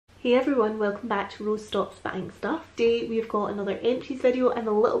Hey everyone, welcome back to Rose Stops Buying Stuff. Today we've got another Empties video. I'm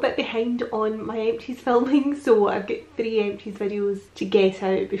a little bit behind on my Empties filming, so I've got 3 Empties videos to get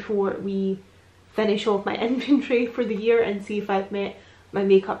out before we finish off my inventory for the year and see if I've met my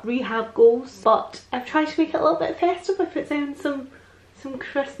makeup rehab goals. But I've tried to make it a little bit festive. I put down some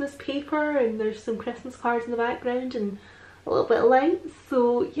Christmas paper and there's some Christmas cards in the background and a little bit of lights.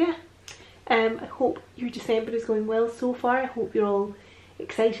 So yeah, I hope your December is going well so far. I hope you're all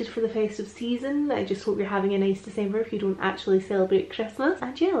excited for the festive season. I just hope you're having a nice December if you don't actually celebrate Christmas.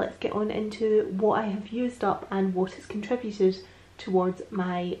 And yeah, let's get on into what I have used up and what has contributed towards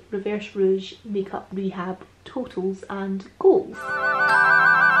my Reverse Rouge makeup rehab totals and goals.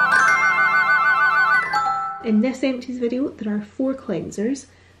 In this Empties video there are 4 cleansers.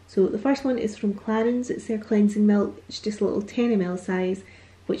 So the first one is from Clarins. It's their cleansing milk. It's just a little 10ml size,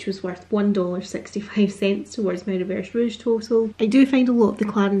 which was worth $1.65 towards my Reverse Rouge total. I do find a lot of the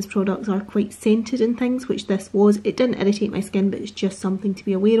Clarins products are quite scented and things, which this was. It didn't irritate my skin, but it's just something to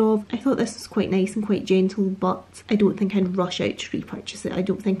be aware of. I thought this was quite nice and quite gentle, but I don't think I'd rush out to repurchase it. I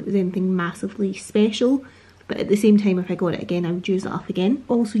don't think it was anything massively special. But at the same time, if I got it again, I would use it up again.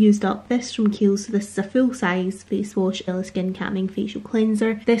 Also used up this from Keats. So this is a full size face wash, Skin Calming Facial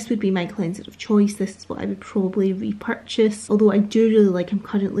Cleanser. This would be my cleanser of choice. This is what I would probably repurchase. Although I do really like, I'm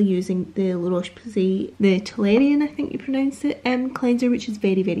currently using the La Roche-Posay, the Tolerian, I think you pronounce it, cleanser, which is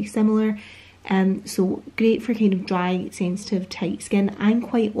very, very similar. So great for kind of dry, sensitive, tight skin. I'm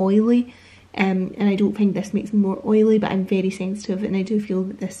quite oily. And I don't think this makes me more oily, but I'm very sensitive and I do feel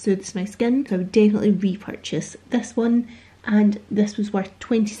that this soothes my skin, so I would definitely repurchase this one. And this was worth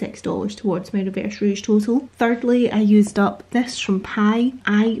 $26 towards my Reverse Rouge total. Thirdly, I used up this from Pai.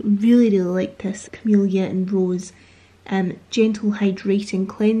 I really like this Camellia and Rose gentle hydrating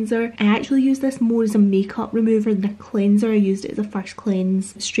cleanser. I actually use this more as a makeup remover than a cleanser. I used it as a first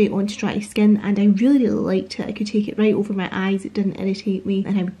cleanse straight onto dry skin and I really liked it. I could take it right over my eyes, it didn't irritate me,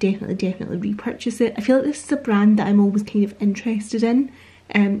 and I would definitely repurchase it. I feel like this is a brand that I'm always kind of interested in.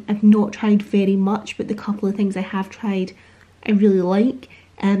 I've not tried very much, but the couple of things I have tried I really like.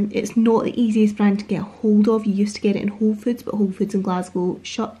 It's not the easiest brand to get a hold of. You used to get it in Whole Foods, but Whole Foods in Glasgow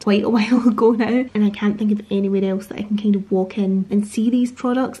shut quite a while ago now, and I can't think of anywhere else that I can kind of walk in and see these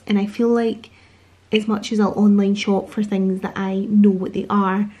products. And I feel like as much as I'll online shop for things that I know what they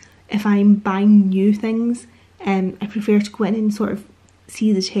are, if I'm buying new things, I prefer to go in and sort of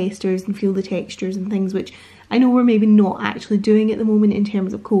see the testers and feel the textures and things, which I know we're maybe not actually doing at the moment in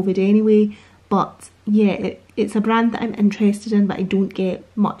terms of COVID anyway. But yeah, it's a brand that I'm interested in but I don't get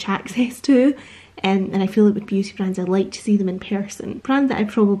much access to, and I feel like with beauty brands I like to see them in person. Brand that I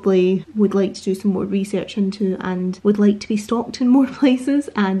probably would like to do some more research into and would like to be stocked in more places,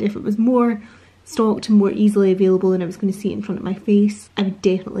 and if it was more stocked and more easily available and I was going to see it in front of my face, I would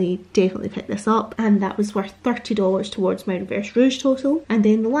definitely pick this up. And that was worth $30 towards my Reverse Rouge total. And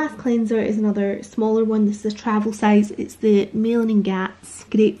then the last cleanser is another smaller one. This is a travel size. It's the Melanin Gats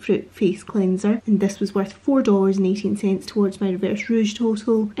Grapefruit Face Cleanser, and this was worth $4.18 towards my Reverse Rouge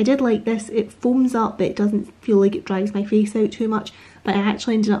total. I did like this. It foams up but it doesn't feel like it dries my face out too much. But I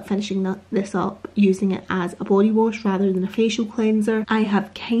actually ended up finishing this up using it as a body wash rather than a facial cleanser. I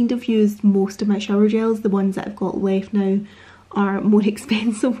have kind of used most of my shower gels. The ones that I've got left now are more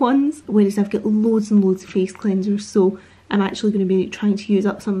expensive ones, whereas I've got loads and loads of face cleansers, so I'm actually going to be trying to use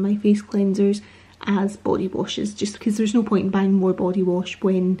up some of my face cleansers as body washes, just because there's no point in buying more body wash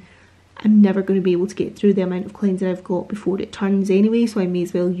when I'm never going to be able to get through the amount of cleanser I've got before it turns anyway, so I may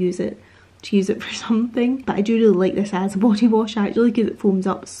as well use it for something. But I do really like this as a body wash actually, because it foams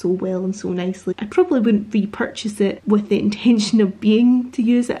up so well and so nicely. I probably wouldn't repurchase it with the intention of being to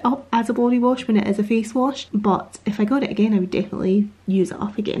use it up as a body wash when it is a face wash, but if I got it again I would definitely use it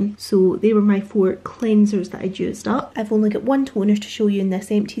up again. So they were my 4 cleansers that I'd used up. I've only got one toner to show you in this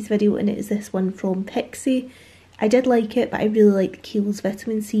Empties video, and it is this one from Pixie. I did like it, but I really like the Kiehl's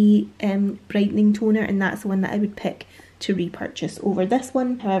Vitamin C brightening toner, and that's the one that I would pick to repurchase over this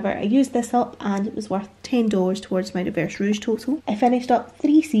one. However, I used this up and it was worth $10 towards my Reverse Rouge total. I finished up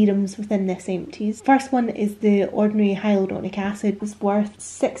 3 serums within this Empties. First one is the Ordinary Hyaluronic Acid. It was worth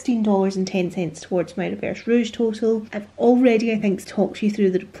 $16.10 towards my Reverse Rouge total. I've already, I think, talked you through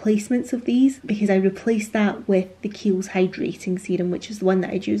the replacements of these, because I replaced that with the Kiehl's Hydrating Serum, which is the one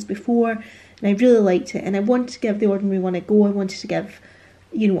that I'd used before, and I really liked it, and I wanted to give the Ordinary one a go. I wanted to give,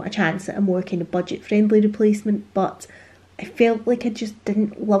 you know, a chance at a more kind of budget friendly replacement, but I felt like I just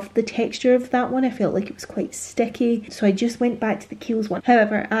didn't love the texture of that one. I felt like it was quite sticky, so I just went back to the Kiehl's one.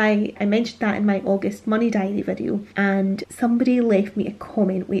 However, I mentioned that in my August money diary video, and somebody left me a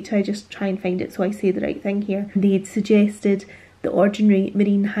comment. Wait till I just try and find it so I say the right thing here. They'd suggested the Ordinary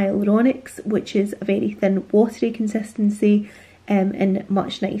Marine Hyaluronics, which is a very thin watery consistency and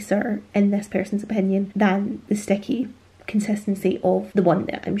much nicer, in this person's opinion, than the sticky consistency of the one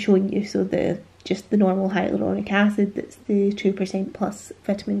that I'm showing you. So just the normal hyaluronic acid, that's the 2% plus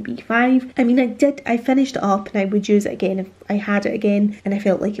vitamin B5. I mean, I finished it up and I would use it again if I had it again and I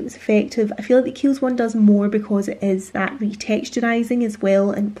felt like it was effective. I feel like the Kiehl's one does more because it is that retexturizing as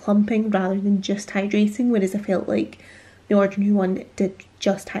well and plumping rather than just hydrating, whereas I felt like the Ordinary one did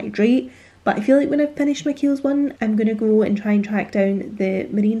just hydrate. But I feel like when I've finished my Kiehl's one, I'm going to go and try and track down the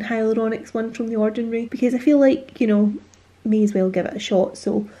Marine Hyaluronics one from the Ordinary, because I feel like, you know, may as well give it a shot.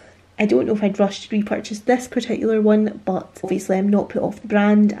 So I don't know if I'd rush to repurchase this particular one, but obviously I'm not put off the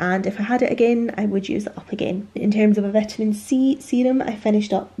brand, and if I had it again, I would use it up again. In terms of a vitamin C serum, I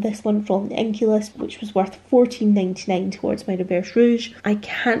finished up this one from the Inculus, which was worth $14.99 towards my Reverse Rouge. I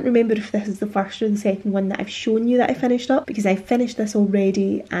can't remember if this is the first or the second one that I've shown you that I finished up, because I finished this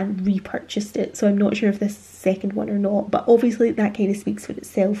already and repurchased it, so I'm not sure if this is the second one or not, but obviously that kind of speaks for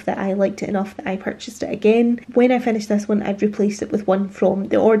itself that I liked it enough that I purchased it again. When I finished this one, I've replaced it with one from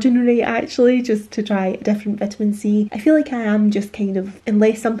the Ordinary actually, just to try a different vitamin C. I feel like I am just kind of,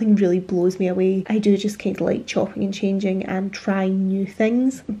 unless something really blows me away, I do just kind of like chopping and changing and trying new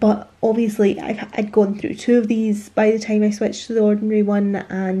things. But obviously I'd gone through 2 of these by the time I switched to the Ordinary one,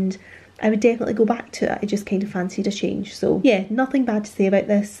 and I would definitely go back to it. I just kind of fancied a change. So yeah, nothing bad to say about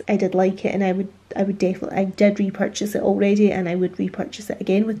this. I did like it, and I did repurchase it already, and I would repurchase it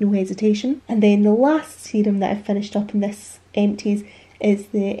again with no hesitation. And then the last serum that I've finished up in this Empties is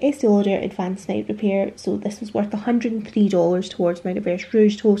the Estee Lauder Advanced Night Repair. So this was worth $103 towards my Reverse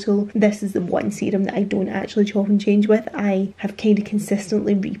Rouge total. This is the one serum that I don't actually chop and change with. I have kind of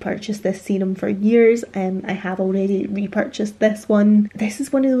consistently repurchased this serum for years. I have already repurchased this one. This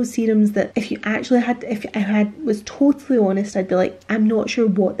is one of those serums that if I was totally honest, I'd be like, I'm not sure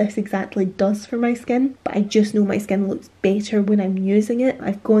what this exactly does for my skin, but I just know my skin looks better when I'm using it.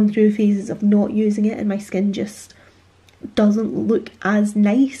 I've gone through phases of not using it and my skin just doesn't look as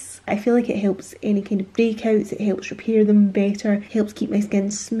nice. I feel like it helps any kind of breakouts, it helps repair them better, it helps keep my skin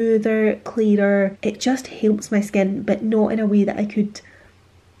smoother, clearer. It just helps my skin, but not in a way that I could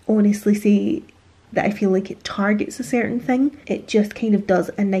honestly say that I feel like it targets a certain thing. It just kind of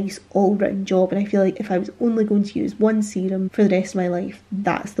does a nice all-round job, and I feel like if I was only going to use one serum for the rest of my life,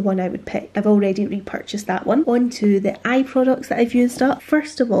 that's the one I would pick. I've already repurchased that one. On to the eye products that I've used up.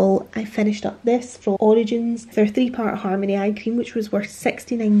 First of all, I finished up this from Origins, their 3-part Harmony eye cream, which was worth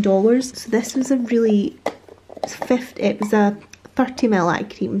 $69. So this was it was a 30ml eye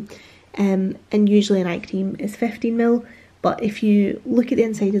cream, and usually an eye cream is 15ml. But if you look at the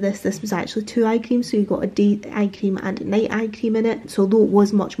inside of this was actually 2 eye creams, so you got a day eye cream and a night eye cream in it. So although it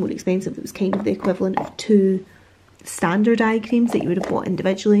was much more expensive, it was kind of the equivalent of 2 standard eye creams that you would have bought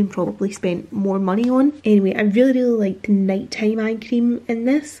individually and probably spent more money on. Anyway, I really liked the nighttime eye cream in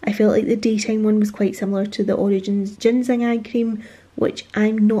this. I felt like the daytime one was quite similar to the Origins Ginseng eye cream, which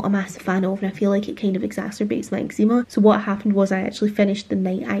I'm not a massive fan of, and I feel like it kind of exacerbates my eczema. So what happened was I actually finished the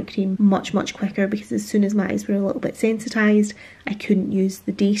night eye cream much quicker, because as soon as my eyes were a little bit sensitised, I couldn't use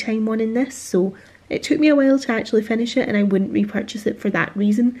the daytime one in this. So it took me a while to actually finish it, and I wouldn't repurchase it for that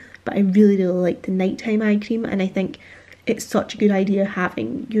reason. But I really like the nighttime eye cream, and I think it's such a good idea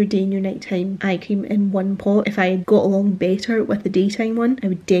having your day and your nighttime eye cream in one pot. If I had got along better with the daytime one, I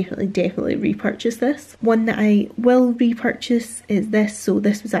would definitely repurchase this. One that I will repurchase is this. So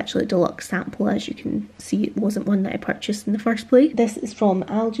this was actually a deluxe sample. As you can see, it wasn't one that I purchased in the first place. This is from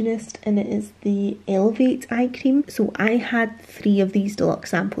Algenist, and it is the Elevate eye cream. So I had 3 of these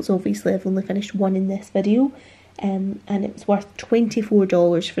deluxe samples. Obviously I've only finished one in this video. And it was worth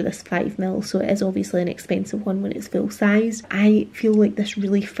 $24 for this 5ml, so it is obviously an expensive one when it's full size. I feel like this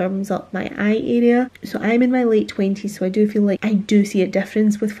really firms up my eye area. So I'm in my late 20s, so I do feel like I do see a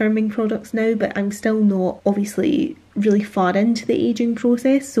difference with firming products now, but I'm still not obviously really far into the aging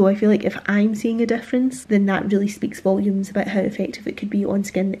process. So I feel like if I'm seeing a difference, then that really speaks volumes about how effective it could be on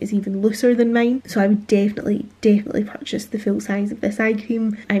skin that is even looser than mine. So I would definitely purchase the full size of this eye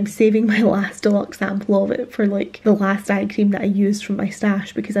cream. I'm saving my last deluxe sample of it for like the last eye cream that I used from my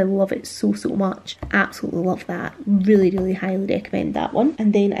stash, because I love it so much. Absolutely love that. Really highly recommend that one.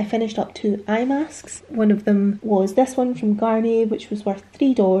 And then I finished up 2 eye masks. One of them was this one from Garnier, which was worth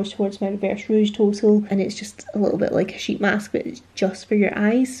 $3 towards my Reverse Rouge total, and it's just a little bit like a sheet mask, but it's just for your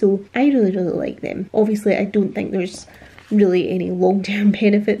eyes. So I really like them. Obviously I don't think there's really any long-term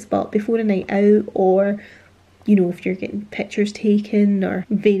benefits, but before a night out, or you know, if you're getting pictures taken or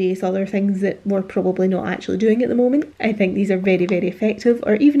various other things that we're probably not actually doing at the moment, I think these are very effective.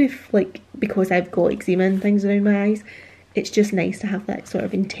 Or even if, like, because I've got eczema and things around my eyes, it's just nice to have that sort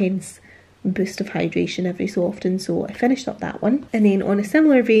of intense boost of hydration every so often. So I finished up that one. And then on a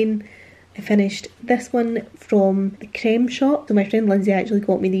similar vein, I finished this one from the Creme Shop. So my friend Lindsay actually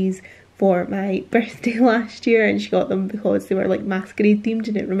got me these for my birthday last year, and she got them because they were like masquerade themed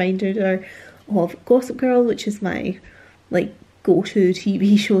and it reminded her of Gossip Girl, which is my like go-to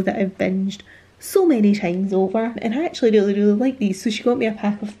TV show that I've binged so many times over. And I actually really like these. So she got me a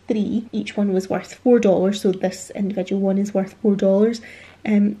pack of 3. Each one was worth $4, so this individual one is worth $4.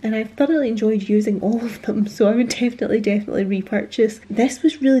 And I've thoroughly enjoyed using all of them, so I would definitely repurchase. This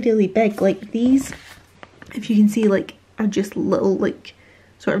was really big. Like these, if you can see, like are just little like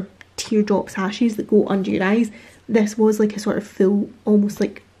sort of teardrop sachets that go under your eyes. This was like a sort of full, almost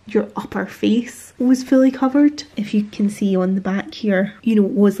like your upper face was fully covered. If you can see on the back here, you know,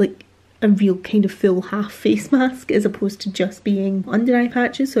 it was like a real kind of full half face mask as opposed to just being under eye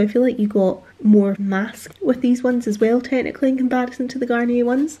patches. So I feel like you got more mask with these ones as well, technically, in comparison to the Garnier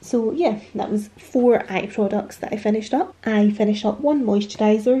ones. So yeah, that was 4 eye products that I finished up. I finished up 1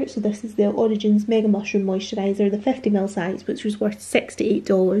 moisturiser. So this is the Origins Mega Mushroom Moisturiser, the 50ml size, which was worth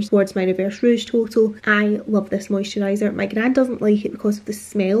 $68 towards my Reverse Rouge total. I love this moisturiser. My gran doesn't like it because of the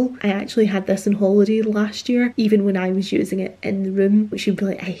smell. I actually had this on holiday last year, even when I was using it in the room, which she'd be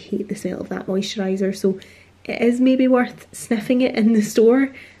like, I hate the smell of that moisturiser. So it is maybe worth sniffing it in the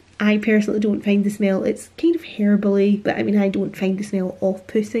store. I personally don't find the smell, it's kind of herbally, but I mean I don't find the smell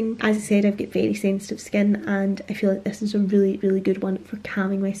off-putting. As I said, I've got very sensitive skin and I feel like this is a really good one for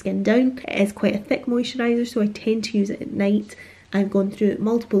calming my skin down. It is quite a thick moisturiser, so I tend to use it at night. I've gone through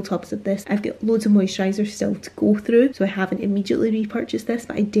multiple tubs of this. I've got loads of moisturiser still to go through, so I haven't immediately repurchased this,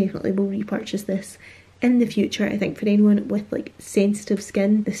 but I definitely will repurchase this in the future. I think for anyone with like sensitive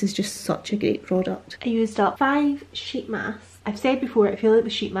skin, this is just such a great product. I used up 5 sheet masks. I've said before, I feel like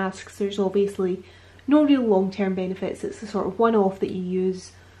with sheet masks there's obviously no real long-term benefits. It's a sort of one-off that you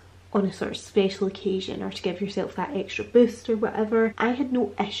use on a sort of special occasion or to give yourself that extra boost or whatever. I had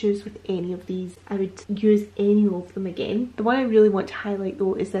no issues with any of these. I would use any of them again. The one I really want to highlight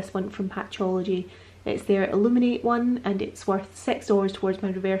though is this one from Patchology. It's their Illuminate one and it's worth $6 towards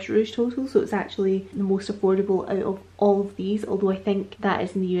my Reverse Rouge total, so it's actually the most affordable out of all of these, although I think that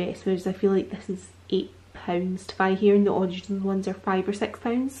is in the US, whereas I feel like this is £8 to buy here and the Origins ones are £5 or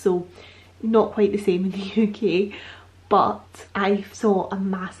 £6, so not quite the same in the UK. But I saw a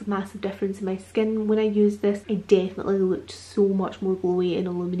massive difference in my skin when I used this. I definitely looked so much more glowy and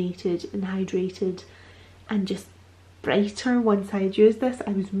illuminated and hydrated and just brighter once I had used this.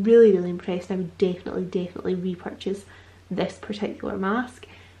 I was really impressed. I would definitely repurchase this particular mask.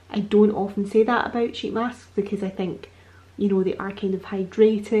 I don't often say that about sheet masks because I think, you know, they are kind of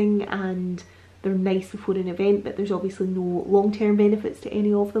hydrating and they're nice before an event, but there's obviously no long-term benefits to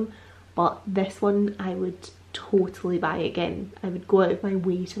any of them. But this one I would totally buy again. I would go out of my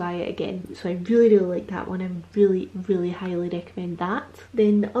way to buy it again. So I really like that one. I would really highly recommend that.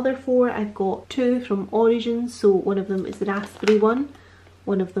 Then the other 4, I've got 2 from Origins. So one of them is the raspberry one.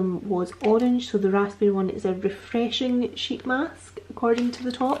 One of them was orange. So the raspberry one is a refreshing sheet mask according to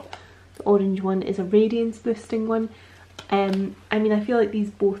the top. The orange one is a radiance boosting one. I mean, I feel like these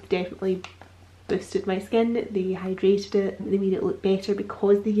both definitely boosted my skin. They hydrated it, they made it look better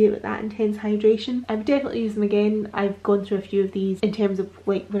because they gave it that intense hydration. I would definitely use them again. I've gone through a few of these in terms of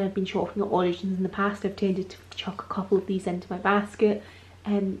like when I've been shopping at Origins in the past. I've tended to chuck a couple of these into my basket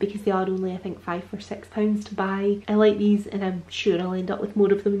because they are only I think £5 or £6 to buy. I like these and I'm sure I'll end up with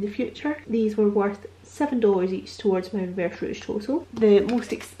more of them in the future. These were worth $7 each towards my Reverse Rouge total. The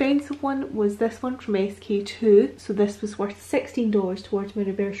most expensive one was this one from SK2. So this was worth $16 towards my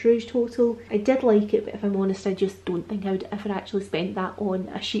Reverse Rouge total. I did like it, but if I'm honest, I just don't think I would ever actually spend that on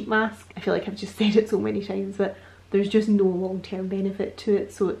a sheet mask. I feel like I've just said it so many times, but there's just no long-term benefit to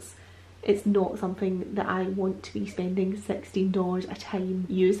it. So it's not something that I want to be spending $16 a time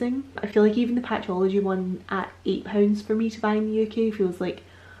using. I feel like even the Patchology one at £8 for me to buy in the UK feels like,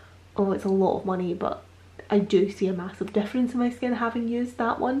 oh, it's a lot of money, but I do see a massive difference in my skin having used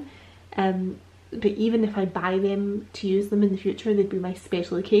that one. But even if I buy them to use them in the future, they'd be my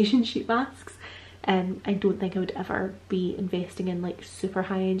special occasion sheet masks. I don't think I would ever be investing in like super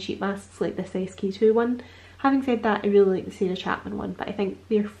high-end sheet masks like this SK2 one. Having said that, I really like the Sarah Chapman one, but I think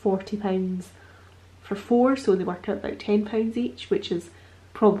they're £40 for 4, so they work out about £10 each, which is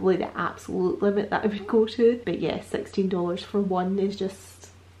probably the absolute limit that I would go to. But yeah, $16 for one is just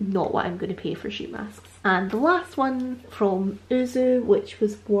not what I'm going to pay for sheet masks. And the last one from Uzu, which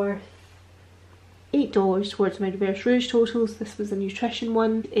was worth $8 towards my Reverse Rouge totals. This was a nutrition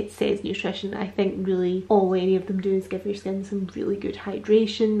one. It says nutrition. I think really all any of them do is give your skin some really good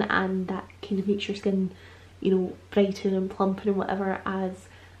hydration, and that kind of makes your skin you know, brighten and plumpen and whatever as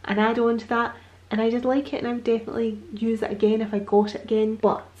an add-on to that. And I did like it, and I would definitely use it again if I got it again.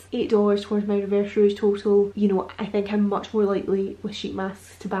 But $8 towards my Reverse Rouge total, you know, I think I'm much more likely with sheet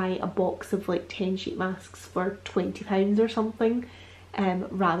masks to buy a box of like 10 sheet masks for £20 or something,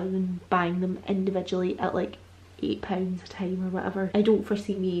 rather than buying them individually at like £8 a time or whatever. I don't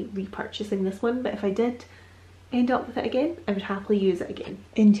foresee me repurchasing this one, but if I did end up with it again, I would happily use it again.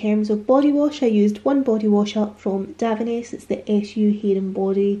 In terms of body wash, I used one body wash up from Davines. It's the SU Hair and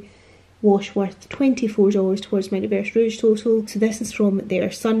Body wash worth $24 towards my Reverse Rouge total. So this is from their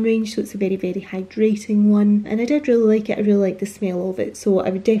Sun range, so it's a very, very hydrating one. And I did really like it. I really like the smell of it. So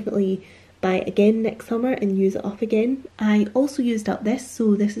I would definitely buy it again next summer and use it up again. I also used up this.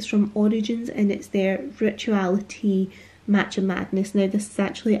 So this is from Origins, and it's their Ritualitea Matcha Madness. Now this is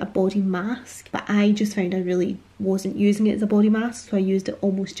actually a body mask, but I just found I really wasn't using it as a body mask, so I used it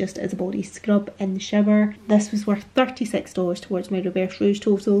almost just as a body scrub in the shower. This was worth $36 towards my Reverse Rouge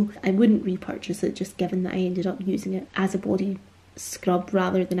total. I wouldn't repurchase it, just given that I ended up using it as a body scrub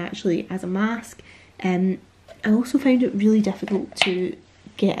rather than actually as a mask. I also found it really difficult to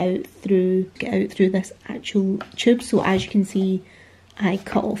get out through this actual tube. So as you can see, I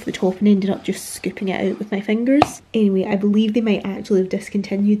cut off the top and ended up just scooping it out with my fingers. Anyway, I believe they might actually have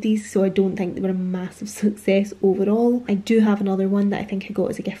discontinued these, so I don't think they were a massive success overall. I do have another one that I think I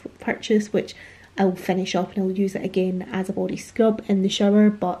got as a gift purchase, which I'll finish up and I'll use it again as a body scrub in the shower,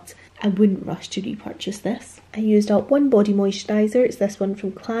 but I wouldn't rush to repurchase this. I used up one body moisturiser. It's this one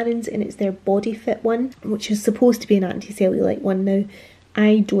from Clarins, and it's their Body Fit one, which is supposed to be an anti-cellulite one. Now,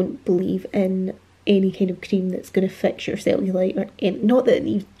 I don't believe in any kind of cream that's going to fix your cellulite, or not that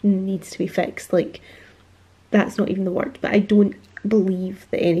it needs to be fixed, like that's not even the word, but I don't believe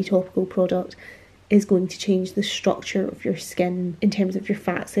that any topical product is going to change the structure of your skin in terms of your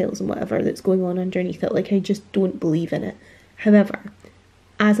fat cells and whatever that's going on underneath it. Like, I just don't believe in it. However,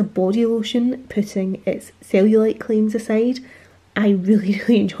 as a body lotion, putting its cellulite claims aside, I really,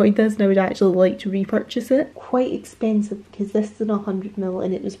 really enjoyed this, and I would actually like to repurchase it. Quite expensive, because this is an 100ml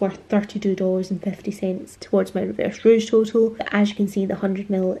and it was worth $32.50 towards my Reverse Rouge total. But as you can see, the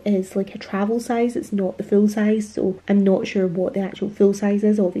 100ml is like a travel size, it's not the full size, so I'm not sure what the actual full size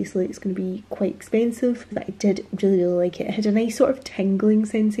is. Obviously it's going to be quite expensive, but I did really, really like it. It had a nice sort of tingling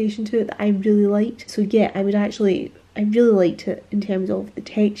sensation to it that I really liked. So yeah, I really liked it in terms of the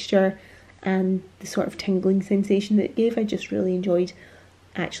texture and the sort of tingling sensation that it gave. I just really enjoyed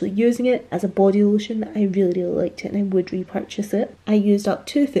actually using it as a body lotion. I really, really liked it, and I would repurchase it. I used up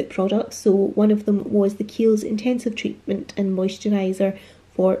two foot products. So one of them was the Kiehl's Intensive Treatment and Moisturiser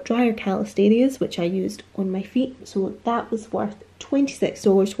for drier calloused areas, which I used on my feet. So that was worth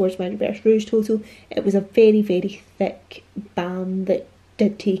 $26 towards my Reverse Rouge total. It was a very, very thick balm that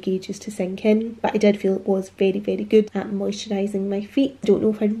did take ages to sink in, but I did feel it was very, very good at moisturising my feet. I don't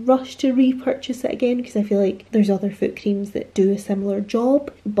know if I'd rush to repurchase it again, because I feel like there's other foot creams that do a similar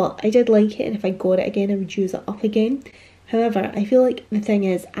job, but I did like it, and if I got it again I would use it up again. However, I feel like the thing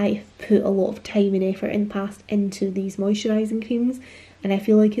is, I've put a lot of time and effort in the past into these moisturising creams, and I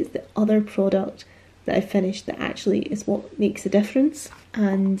feel like it's the other product that I've finished that actually is what makes a difference.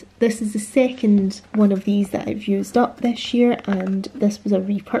 And this is the second one of these that I've used up this year, and this was a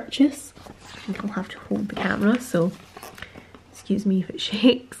repurchase. I think I'll have to hold the camera, so excuse me if it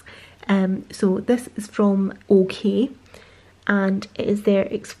shakes. So this is from OK, and it is their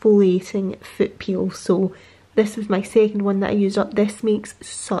exfoliating foot peel. So this was my second one that I used up. This makes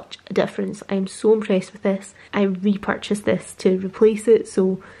such a difference. I am so impressed with this. I repurchased this to replace it,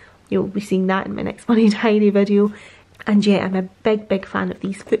 so you'll be seeing that in my next Money Diary video. And yeah, I'm a big, big fan of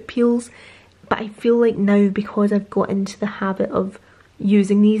these foot peels, but I feel like now, because I've got into the habit of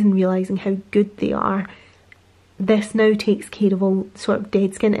using these and realising how good they are, this now takes care of all sort of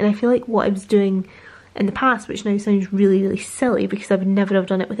dead skin. And I feel like what I was doing in the past, which now sounds really, really silly because I would never have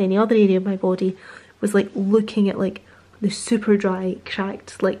done it with any other area of my body, was like looking at like the super dry,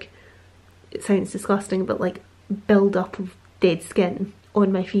 cracked, like, it sounds disgusting, but like build up of dead skin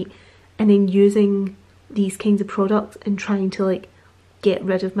on my feet, and then using these kinds of products and trying to like get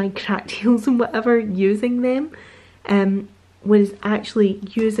rid of my cracked heels and whatever using them, whereas actually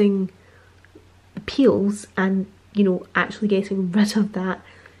using the peels and, you know, actually getting rid of that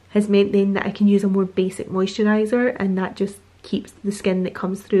has meant then that I can use a more basic moisturiser, and that just keeps the skin that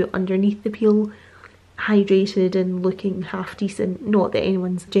comes through underneath the peel hydrated and looking half decent. Not that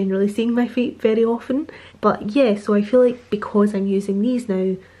anyone's generally seeing my feet very often, but yeah, so I feel like because I'm using these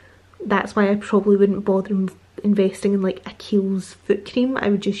now, that's why I probably wouldn't bother investing in like a Kiehl's foot cream. I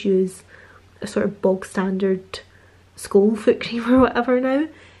would just use a sort of bog standard Skoll foot cream or whatever now,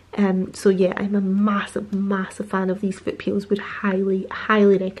 So yeah, I'm a massive fan of these foot peels. Would highly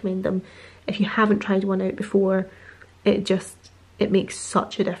recommend them. If you haven't tried one out before, it makes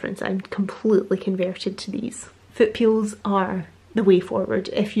such a difference. I'm completely converted to these. Foot peels are the way forward.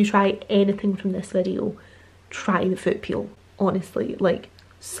 If you try anything from this video, try the foot peel. Honestly, like,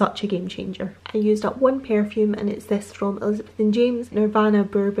 such a game changer. I used up one perfume, and it's this from Elizabeth & James, Nirvana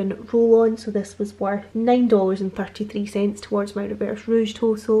Bourbon Roll-On. So this was worth $9.33 towards my Reverse Rouge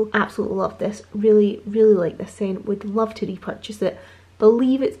total. Absolutely love this. Really like this scent. Would love to repurchase it.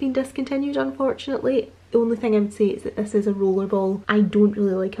 Believe it's been discontinued, unfortunately. The only thing I would say is that this is a rollerball. I don't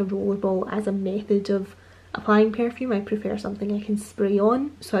really like a rollerball as a method of applying perfume. I prefer something I can spray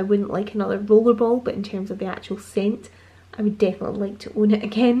on, so I wouldn't like another rollerball, but in terms of the actual scent, I would definitely like to own it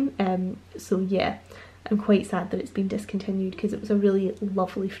again. So yeah, I'm quite sad that it's been discontinued because it was a really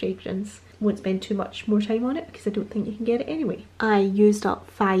lovely fragrance. Won't spend too much more time on it because I don't think you can get it anyway. I used up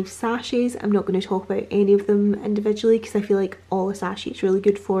 5 sachets. I'm not going to talk about any of them individually because I feel like all a sachet's really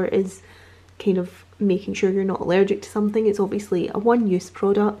good for is kind of making sure you're not allergic to something. It's obviously a one-use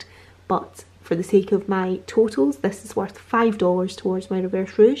product, but for the sake of my totals, this is worth $5 towards my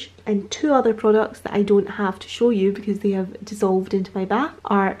Reverse Rouge. And 2 other products that I don't have to show you because they have dissolved into my bath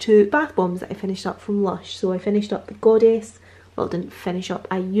are 2 bath bombs that I finished up from Lush. So I finished up the Goddess, well, didn't finish up,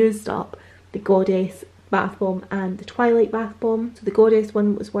 I used up the Goddess bath bomb and the Twilight bath bomb. So the Goddess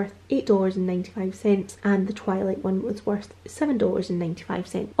one was worth $8.95 and the Twilight one was worth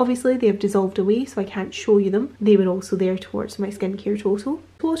 $7.95. Obviously they have dissolved away, so I can't show you them. They were also there towards my skincare total.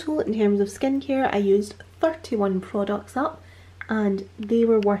 In terms of skincare, I used 31 products up and they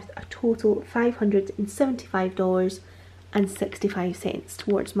were worth a total of $575.65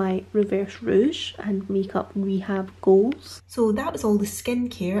 towards my Reverse Rouge and Makeup Rehab goals. So that was all the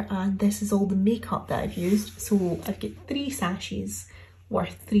skincare, and this is all the makeup that I've used. So I've got 3 sachets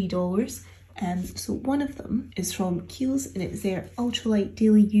worth $3. So one of them is from Keats and it's their Ultralight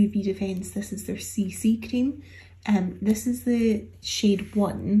Daily UV Defense. This is their CC cream. This is the shade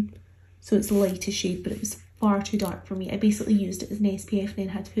 1, so it's the lightest shade, but it was far too dark for me. I basically used it as an SPF and then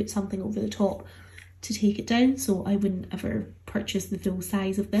had to put something over the top to take it down, so I wouldn't ever purchase the full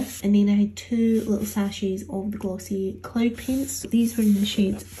size of this. And then I had 2 little sachets of the glossy cloud paints. So these were in the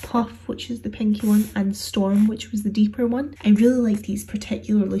shades Puff, which is the pinky one, and Storm, which was the deeper one. I really like these,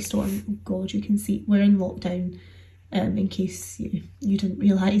 particularly Storm. Oh god, you can see we're in lockdown, in case you didn't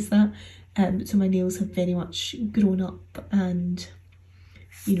realise that. So my nails have very much grown up and,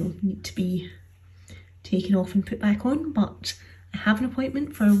 you know, need to be taken off and put back on, but I have an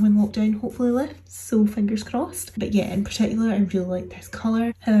appointment for when lockdown hopefully lifts, so fingers crossed. But yeah, in particular I really like this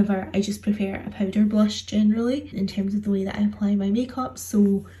colour. However, I just prefer a powder blush generally in terms of the way that I apply my makeup,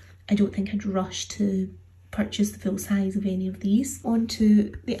 so I don't think I'd rush to purchase the full size of any of these. On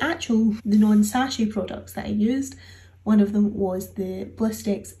to the non-sachet products that I used. One of them was the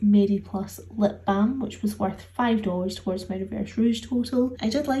Blistex Medi Plus Lip Balm, which was worth $5 towards my Reverse Rouge total. I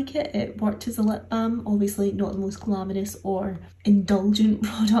did like it. It worked as a lip balm. Obviously not the most glamorous or indulgent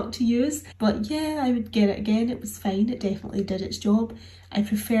product to use, but yeah, I would get it again. It was fine. It definitely did its job. I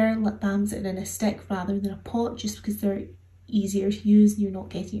prefer lip balms that are in a stick rather than a pot, just because they're easier to use and you're not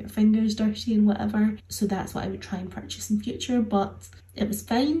getting your fingers dirty and whatever. So that's what I would try and purchase in future, but it was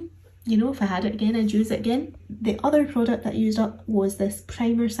fine. You know, if I had it again, I'd use it again. The other product that I used up was this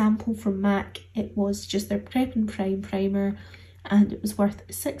primer sample from MAC. It was just their Prep and Prime primer and it was worth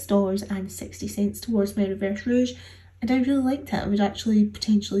 $6.60 towards my Reverse Rouge, and I really liked it. I would actually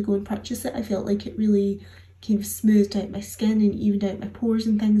potentially go and purchase it. I felt like it really kind of smoothed out my skin and evened out my pores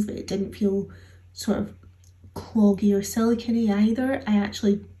and things, but it didn't feel sort of cloggy or silicone either. I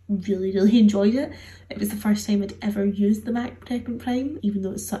actually really enjoyed it. It was the first time I'd ever used the MAC Prep and Prime, even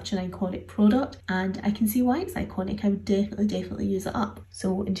though it's such an iconic product, and I can see why it's iconic. I would definitely use it up.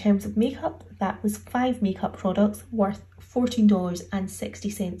 So in terms of makeup, that was 5 makeup products worth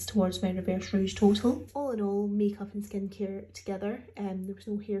 $14.60 towards my Reverse Rouge total. All in all, makeup and skincare together, there was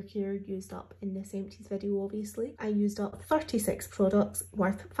no hair care used up in this Empties video obviously. I used up 36 products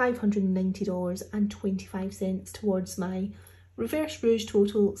worth $590.25 towards my Reverse Rouge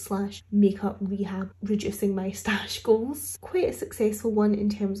total / Makeup Rehab reducing my stash goals. Quite a successful one in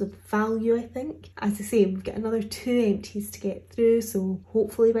terms of value, I think. As I say, we've got another 2 empties to get through, so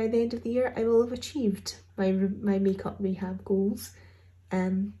hopefully by the end of the year I will have achieved my Makeup Rehab goals,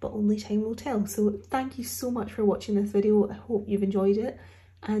 but only time will tell. So thank you so much for watching this video. I hope you've enjoyed it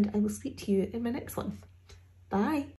and I will speak to you in my next one. Bye!